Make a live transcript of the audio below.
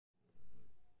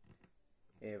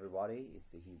everybody,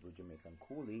 it's the Hebrew Jamaican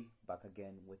Coolie back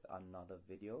again with another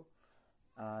video.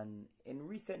 And in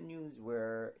recent news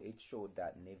where it showed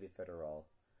that Navy Federal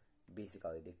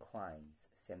basically declines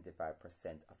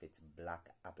 75% of its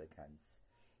black applicants,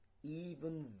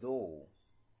 even though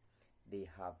they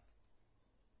have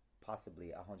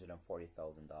possibly $140,000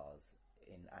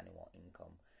 in annual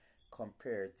income,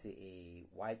 compared to a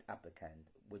white applicant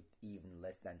with even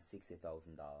less than $60,000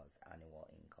 annual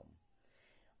income.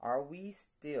 Are we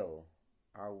still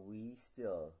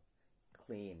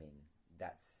claiming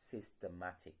that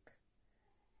systematic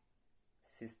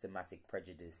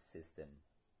prejudice system?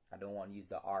 I don't want to use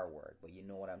the R word, but you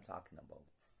know what I'm talking about.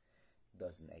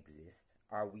 Doesn't exist.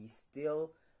 Are we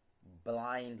still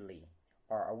blindly,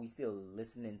 or are we still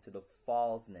listening to the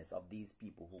falseness of these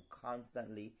people who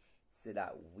constantly say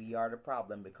that we are the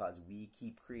problem because we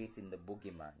keep creating the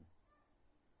boogeyman,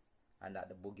 and that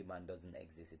the boogeyman doesn't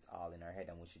exist? It's all in our head,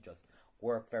 and we should just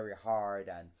work very hard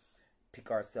and pick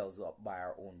ourselves up by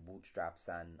our own bootstraps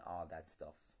and all that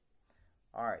stuff.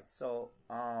 Alright, so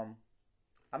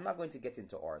I'm not going to get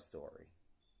into our story,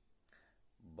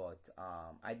 but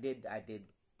I did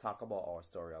talk about our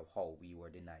story of how we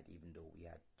were denied even though we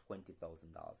had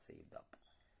 $20,000 saved up,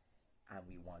 and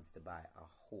we wanted to buy a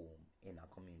home in a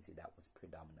community that was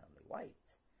predominantly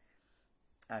white.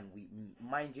 And we,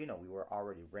 mind you, we were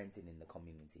already renting in the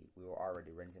community. We were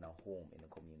already renting a home in the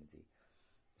community.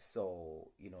 So,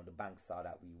 the bank saw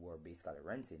that we were basically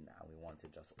renting and we wanted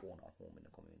to just own a home in the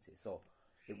community. So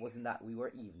it wasn't that we were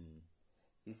even,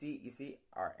 you see,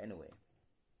 alright, anyway.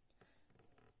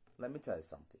 Let me tell you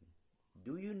something.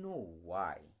 Do you know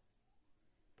why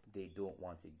they don't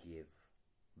want to give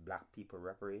black people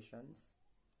reparations?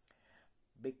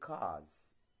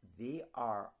 Because they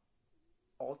are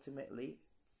ultimately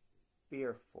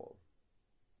fearful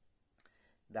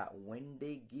that when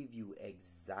they give you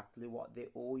exactly what they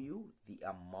owe you, the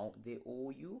amount they owe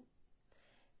you,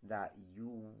 that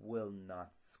you will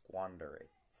not squander it,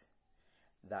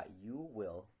 that you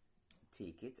will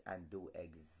take it and do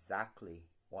exactly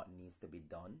what needs to be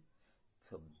done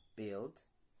to build,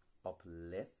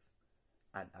 uplift,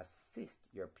 and assist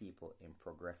your people in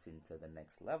progressing to the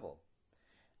next level.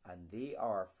 And they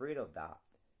are afraid of that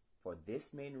for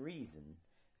this main reason,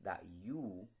 that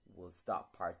you will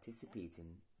stop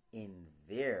participating in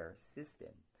their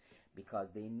system,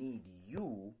 because they need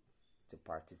you to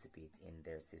participate in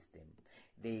their system.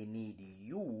 They need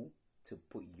you to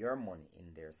put your money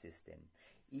in their system.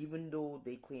 Even though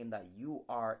they claim that you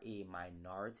are a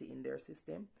minority in their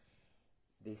system,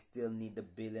 they still need the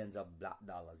billions of black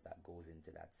dollars that goes into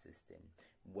that system,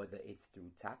 whether it's through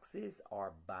taxes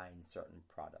or buying certain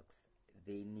products.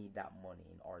 They need that money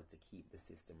in order to keep the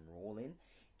system rolling,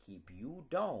 keep you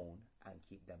down, and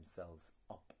keep themselves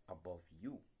up above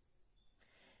you.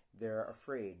 They're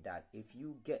afraid that if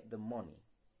you get the money,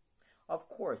 of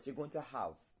course you're going to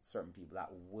have certain people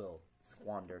that will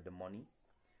squander the money,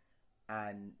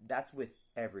 and that's with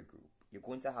every group. You're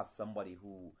going to have somebody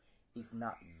who is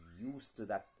not used to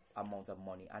that amount of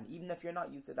money, and even if you're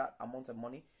not used to that amount of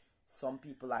money, some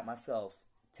people like myself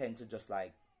tend to just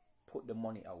put the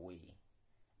money away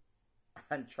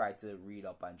and try to read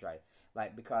up and try,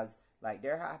 because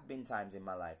there have been times in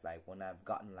my life when I've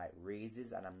gotten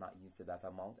raises and I'm not used to that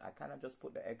amount, I kind of just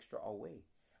put the extra away.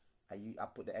 I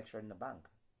put the extra in the bank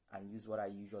and use what I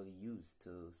usually use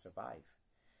to survive.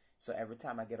 So every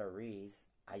time I get a raise,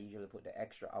 I usually put the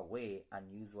extra away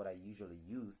and use what I usually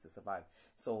use to survive.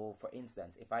 So for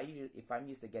instance, if I'm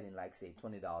used to getting say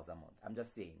 $20 a month, I'm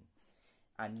just saying,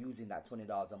 and using that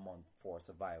 $20 a month for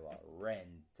survival,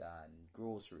 rent and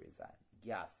groceries and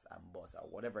gas and bus or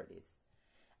whatever it is,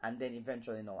 and then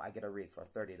eventually I get a raise for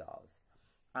 $30,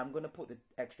 I'm gonna put the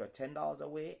extra $10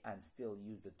 away and still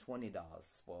use the $20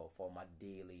 for my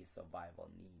daily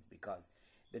survival needs, because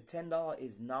the $10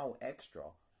 is now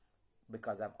extra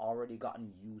because I've already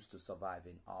gotten used to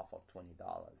surviving off of $20.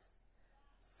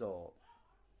 So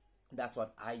that's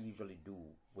what I usually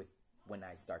do with when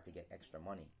I start to get extra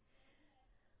money.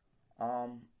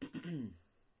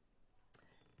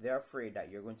 They're afraid that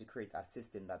you're going to create a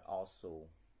system that also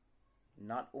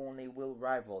not only will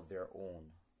rival their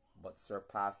own, but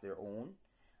surpass their own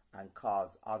and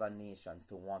cause other nations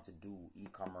to want to do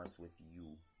e-commerce with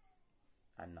you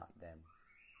and not them.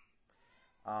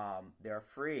 They're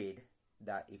afraid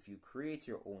that if you create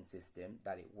your own system,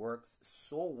 that it works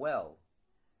so well,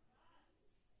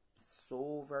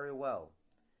 so very well,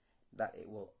 that it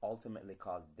will ultimately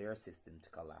cause their system to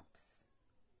collapse,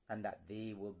 and that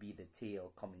they will be the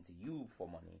tail coming to you for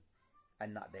money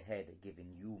and not the head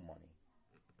giving you money.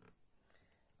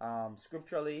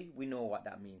 Scripturally, we know what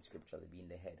that means scripturally, being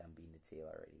the head and being the tail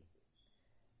already.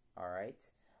 All right.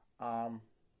 Um,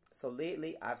 so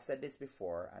lately, I've said this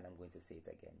before, and I'm going to say it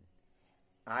again.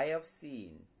 I have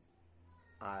seen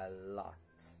a lot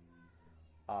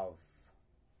of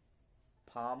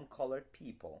palm colored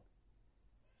people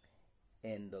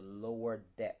in the lower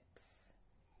depths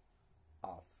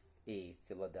of a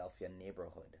Philadelphia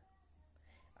neighborhood.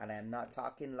 And I'm not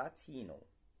talking Latino,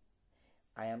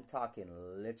 I am talking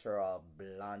literal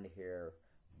blonde hair,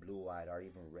 blue eyed, or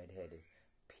even redheaded,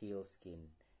 pale skin,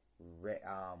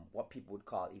 what people would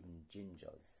call even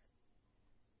gingers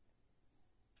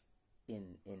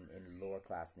in lower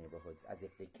class neighborhoods, as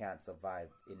if they can't survive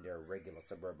in their regular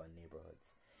suburban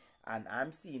neighborhoods. And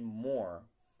I'm seeing more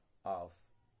of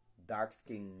dark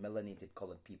skinned, melanated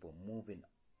colored people moving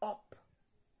up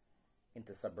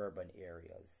into suburban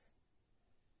areas.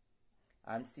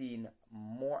 I'm seeing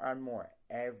more and more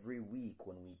every week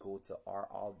when we go to our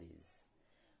Aldi's.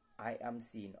 I am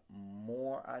seeing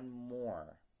more and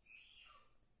more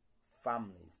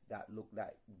families that look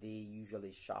like they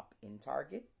usually shop in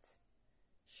Target,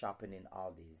 shopping in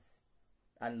Aldi's,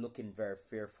 and looking very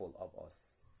fearful of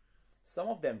us. Some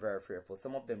of them very fearful,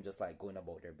 some of them just like going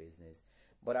about their business.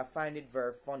 But I find it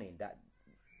very funny that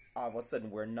all of a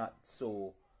sudden we're not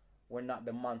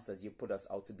the monsters you put us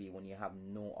out to be when you have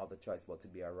no other choice but to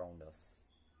be around us.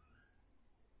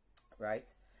 Right?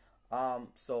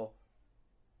 So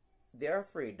they're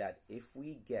afraid that if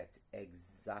we get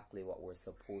exactly what we're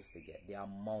supposed to get, the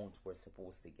amount we're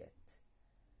supposed to get,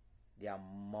 the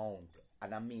amount,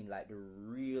 and I mean like the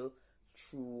real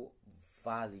true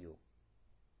value,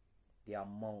 the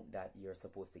amount that you're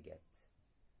supposed to get,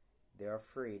 they're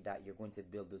afraid that you're going to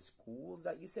build the schools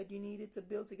that you said you needed to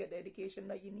build to get the education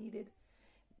that you needed.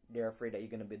 They're afraid that you're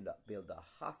going to build the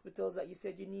hospitals that you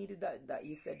said you needed, that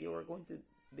you said you were going to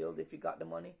build if you got the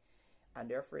money. And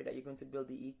they're afraid that you're going to build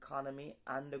the economy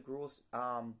and the growth,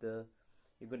 you're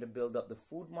going to build up the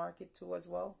food market too as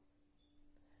well.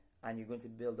 And you're going to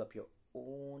build up your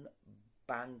own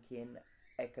banking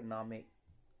economic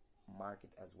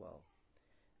market as well.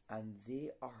 And they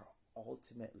are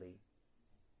ultimately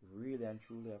really and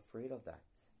truly afraid of that.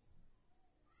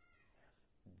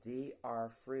 They are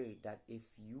afraid that if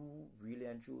you really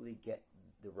and truly get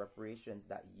the reparations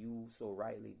that you so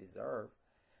rightly deserve,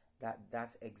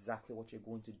 that's exactly what you're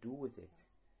going to do with it.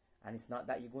 And it's not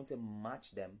that you're going to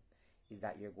match them, it's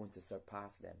that you're going to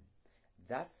surpass them.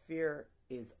 That fear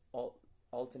is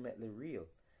ultimately real.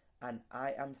 And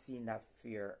I am seeing that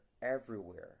fear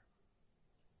everywhere.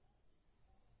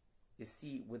 You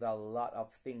see it with a lot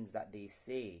of things that they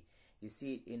say. You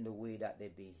see it in the way that they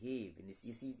behave. And you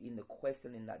see it in the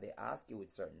questioning that they ask you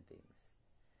with certain things.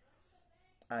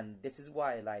 And this is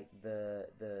why like the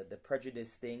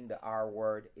prejudice thing, the R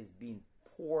word, is being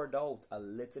poured out a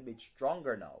little bit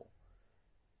stronger now.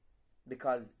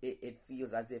 Because it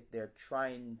feels as if they're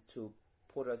trying to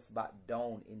put us back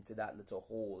down into that little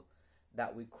hole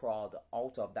that we crawled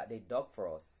out of, that they dug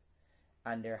for us.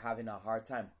 And they're having a hard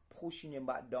time pushing you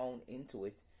back down into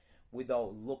it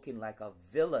without looking like a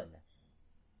villain.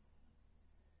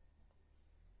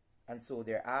 And so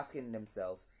they're asking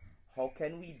themselves, how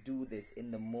can we do this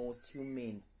in the most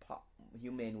humane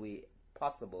way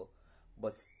possible,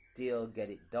 but still get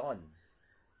it done?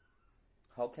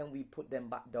 How can we put them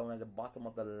back down at the bottom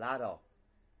of the ladder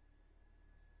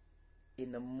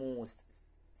in the most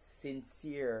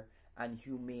sincere and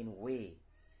humane way,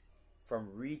 from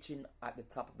reaching at the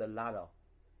top of the ladder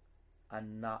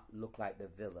and not look like the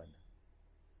villain?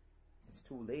 It's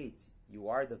too late. You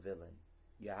are the villain.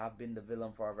 You have been the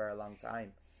villain for a very long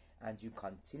time, and you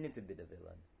continue to be the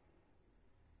villain.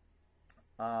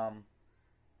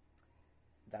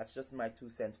 That's just my 2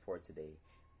 cents for today.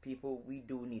 People, we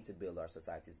do need to build our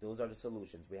societies. Those are the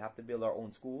solutions. We have to build our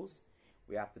own schools.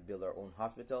 We have to build our own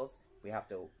hospitals. We have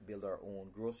to build our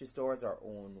own grocery stores, our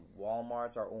own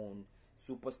Walmarts, our own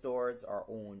superstores, our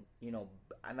own,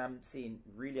 and I'm saying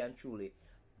really and truly,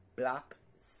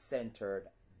 black-centered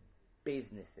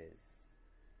businesses.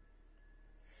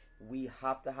 We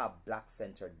have to have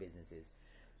black-centered businesses.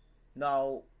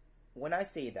 Now, when I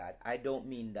say that, I don't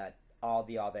mean that all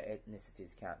the other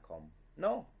ethnicities can't come.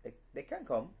 No, they can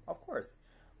come, of course.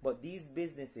 But these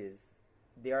businesses,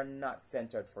 they are not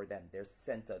centered for them. They're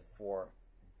centered for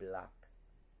black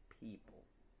people.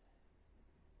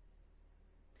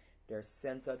 They're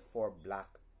centered for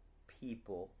black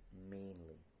people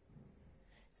mainly.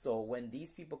 So when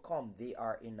these people come, they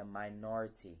are in the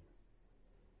minority.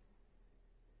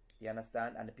 You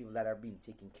understand? And the people that are being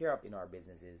taken care of in our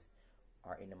businesses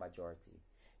are in the majority.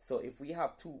 So if we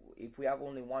have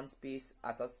only one space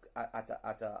at a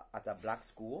black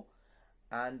school,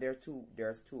 and there's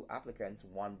two applicants,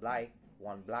 one black,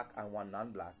 one black and one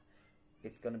non-black,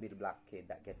 it's gonna be the black kid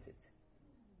that gets it.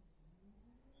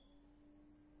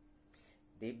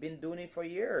 They've been doing it for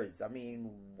years. I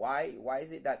mean, why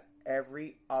is it that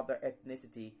every other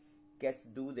ethnicity gets to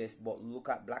do this, but look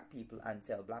at black people and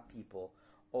tell black people,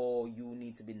 oh, you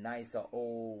need to be nicer,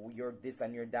 oh, you're this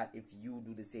and you're that, if you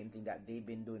do the same thing that they've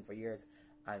been doing for years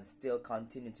and still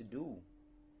continue to do.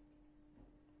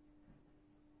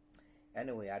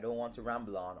 Anyway, I don't want to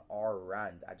ramble on or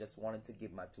rant. I just wanted to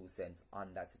give my 2 cents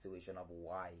on that situation of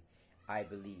why I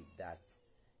believe that,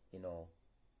 you know,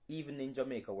 even in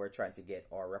Jamaica, we're trying to get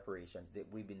our reparations that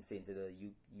we've been saying to the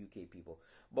UK people.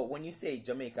 But when you say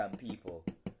Jamaican people,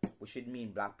 we should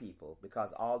mean black people,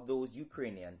 because all those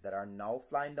Ukrainians that are now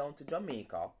flying down to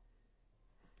Jamaica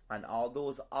and all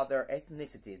those other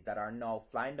ethnicities that are now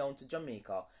flying down to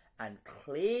Jamaica and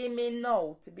claiming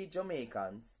now to be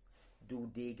Jamaicans, do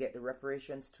they get the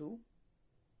reparations too?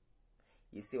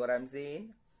 You see what I'm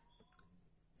saying?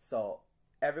 So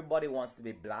everybody wants to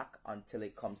be black until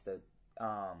it comes to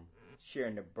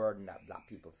sharing the burden that black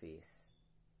people face.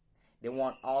 They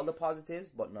want all the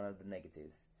positives but none of the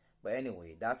negatives. But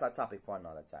anyway, that's our topic for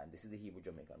another time. This is the Hebrew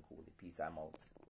Jamaican Coolie. Peace, I'm out.